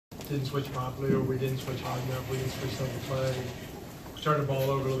didn't switch properly, or we didn't switch hard enough, we didn't switch double play. We turned the ball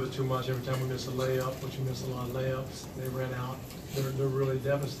over a little bit too much every time we missed a layup, which we missed a lot of layups. They ran out. They're really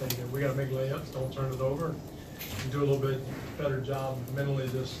devastating. We got to make layups, don't turn it over, and do a little bit better job mentally,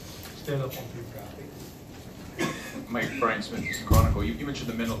 just stand up on people. Mike, Brian Smith, Houston Chronicle. You mentioned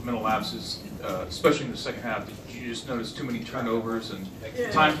the mental lapses, especially in the second half. Did you just notice too many turnovers and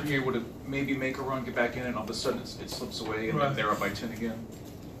times when you would maybe make a run, get back in, and all of a sudden it slips away, and then they're up by 10 again?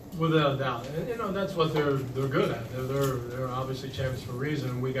 Without a doubt, and that's what they're good at. They're obviously champions for a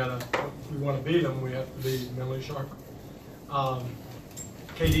reason. We want to beat them. We have to be mentally sharper.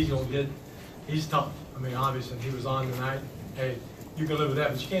 KD's he's tough. I mean, obviously he was on tonight. Hey, you can live with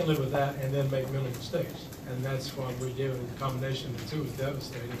that, but you can't live with that and then make mental mistakes. And that's what we do. The combination of the two is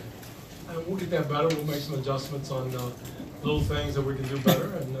devastating. And we'll get that better. We'll make some adjustments on little things that we can do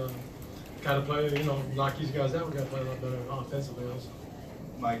better, and got to play. Knock these guys out. We got to play a lot better offensively also.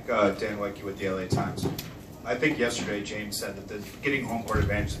 Mike, Dan Wicke with the LA Times. I think yesterday James said that getting home court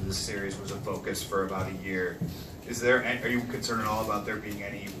advantage in this series was a focus for about a year. Are you concerned at all about there being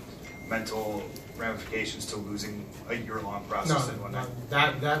any mental ramifications to losing a year-long process in one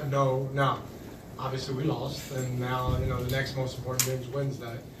night? No. Obviously we lost, and now the next most important game is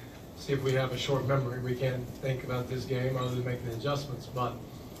Wednesday. See if we have a short memory. We can't think about this game other than making the adjustments. But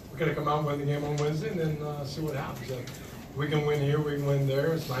we're going to come out and win the game on Wednesday, and then see what happens. We can win here, we can win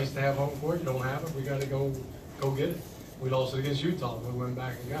there. It's nice to have home court. You don't have it, we got to go get it. We lost it against Utah. We went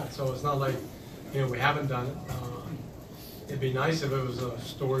back and got it. So it's not like we haven't done it. It'd be nice if it was a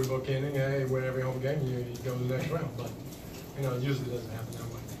storybook inning. Hey, win every home game, you go to the next round. But it usually doesn't happen that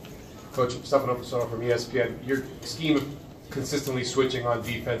way. Coach, Stefano from ESPN. Your scheme of consistently switching on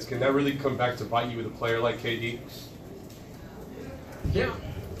defense, can that really come back to bite you with a player like KD? Yeah.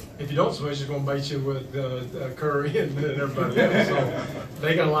 If you don't switch, it's going to bite you with Curry and everybody else. So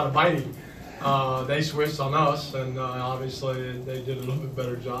they got a lot of biting. They switched on us, and obviously they did a little bit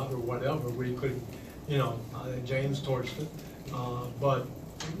better job or whatever. We couldn't, I think James torched it. But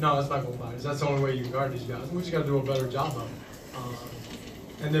no, that's not going to bite us. That's the only way you can guard these guys. We just got to do a better job of it.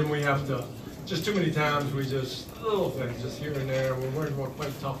 And then we have to, just too many times we little things, just here and there. We weren't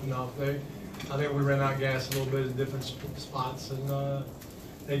quite tough enough. I think we ran out of gas a little bit in different spots, and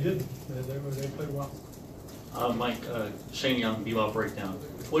they didn't. They played well. Mike, Shane Young, B-Ball breakdown.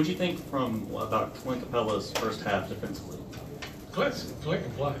 What did you think about Clint Capella's first half defensively? Clint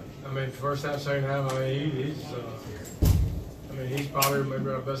can play. I mean, first half, second half. He's probably maybe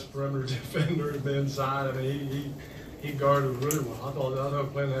our best perimeter defender on the inside. I mean, he guarded really well. I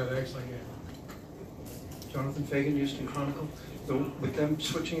thought Clint had an excellent game. Jonathan Fagan, Houston Chronicle. So with them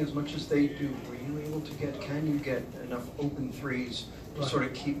switching as much as they do, were you able to can you get enough open threes to sort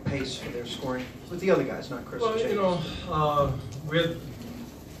of keep pace for their scoring with the other guys, not Chris and James? We had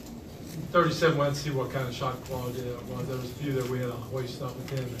 37. Let's see what kind of shot quality that was. There was a few that we had to hoist up at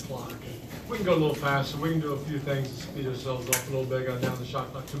the end of the clock. And we can go a little faster. We can do a few things to speed ourselves up a little bit. Got down the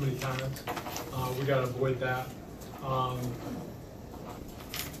shot clock too many times. We got to avoid that.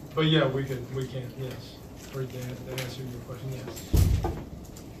 But yeah, we can. Yes. To answer your question, yes.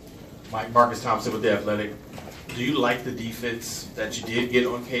 Mike, Marcus Thompson with The Athletic. Do you like the defense that you did get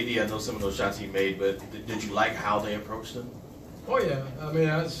on KD? I know some of those shots he made, but did you like how they approached him? Oh yeah, I mean,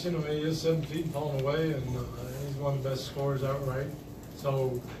 he is 7 feet and falling away, and he's one of the best scorers outright.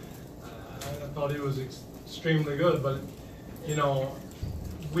 So I thought he was extremely good, but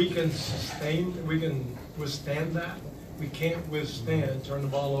we can withstand that. We can't withstand turn the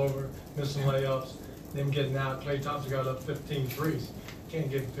ball over, missing layups, them getting out. Klay Thompson got up 15 threes. Can't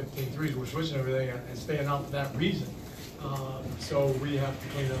get 15 threes. We're switching everything and staying out for that reason. So we have to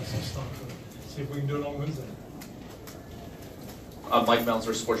clean up some stuff and see if we can do it on Wednesday. Mike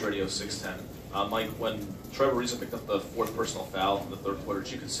Meltzer, Sports Radio 610. Mike, when Trevor Ariza picked up the 4th personal foul in the 3rd quarter,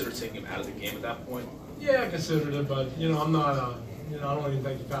 did you consider taking him out of the game at that point? Yeah, I considered it, but I'm not. I don't even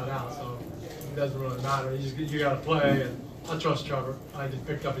think he fouled out, so it doesn't really matter. You got to play, and I trust Trevor. I just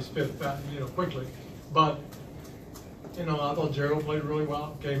picked up his 5th, quickly, but. I thought Gerald played really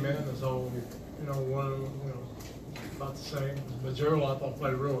well, came in, and so, about the same. But Gerald, I thought,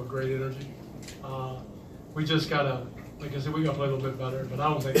 played great energy. We just got to, like I said, we got to play a little bit better, but I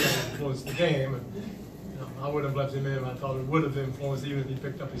don't think that influenced the game. And, I wouldn't have left him in. I thought it would have influenced even if he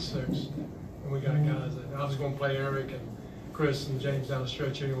picked up his 6. And we got guys that, I was going to play Eric and Chris and James down the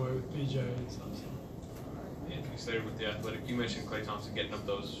stretch anyway with PJ and stuff. So. Anthony Slater with The Athletic. You mentioned Klay Thompson getting up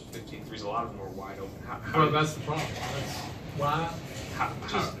those 15 threes. A lot of them were wide open. Well, that's the problem. That's why.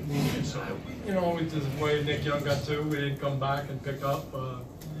 With the way Nick Young got to, we didn't come back and pick up a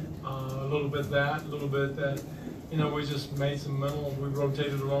little bit that, you know, we just made some mental, we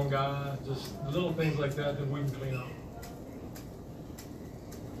rotated the wrong guy, just little things like that that we can clean up.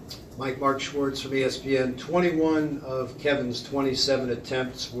 Mark Schwartz from ESPN. 21 of Kevin's 27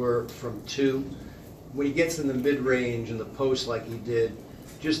 attempts were from two. When he gets in the mid-range and the post like he did,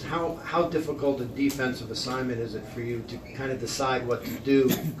 just how difficult a defensive assignment is it for you to kind of decide what to do?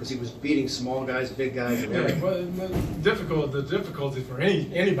 Because he was beating small guys, big guys, and everything. Well, the difficulty for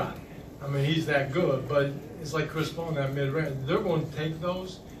anybody. I mean, he's that good, but it's like Chris Paul in that mid-range. They're going to take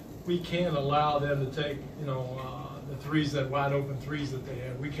those. We can't allow them to take, you know, the threes, that wide open threes that they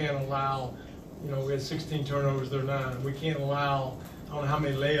had. We can't allow, you know, we had 16 turnovers, they're 9. We can't allow, I don't know how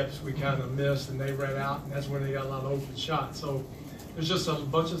many layups we kind of missed and they ran out, and that's when they got a lot of open shots. So there's just a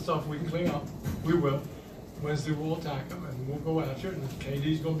bunch of stuff we can clean up. We will. Wednesday we'll attack them and we'll go after it. And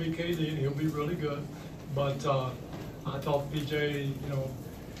KD's going to be KD and he'll be really good. But I thought PJ, you know,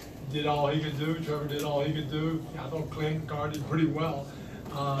 did all he could do. Trevor did all he could do. I thought Clint guarded pretty well.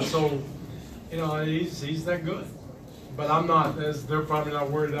 So, you know, he's that good. But I'm not, they're probably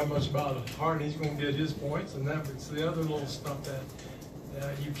not worried that much about Harden. He's going to get his points, and that's the other little stuff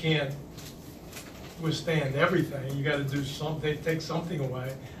that you can't withstand everything. You got to do something, take something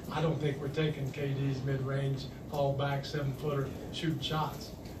away. I don't think we're taking KD's mid-range, fall back, 7-footer, shooting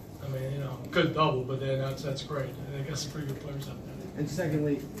shots. I mean, you know, could double, but then that's great. They got some pretty good players out there. And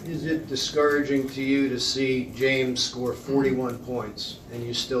secondly, is it discouraging to you to see James score 41 points and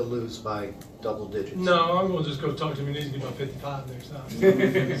you still lose by double digits? No, I'm going to just go talk to him. He needs to get about 55 next time.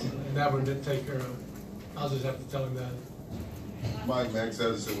 And that one didn't take care of it. I'll just have to tell him that. Max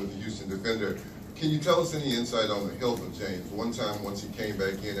Edison with the Houston Defender. Can you tell us any insight on the health of James? One time, once he came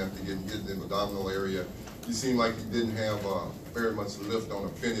back in after getting hit in the abdominal area, he seemed like he didn't have very much lift on a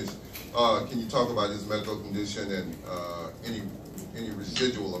finish. Can you talk about his medical condition and any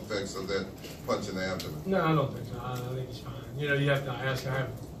residual effects of that punch in the abdomen? No, I don't think so. I think he's fine. You know, you have to ask. I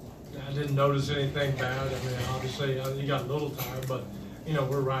didn't notice anything bad. I mean, obviously, he got a little tired, but, you know,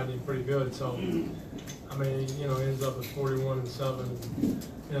 we're riding him pretty good. So, I mean, you know, ends up at 41-7.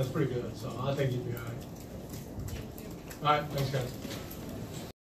 You know, it's pretty good. So I think he'd be all right. All right, thanks, guys.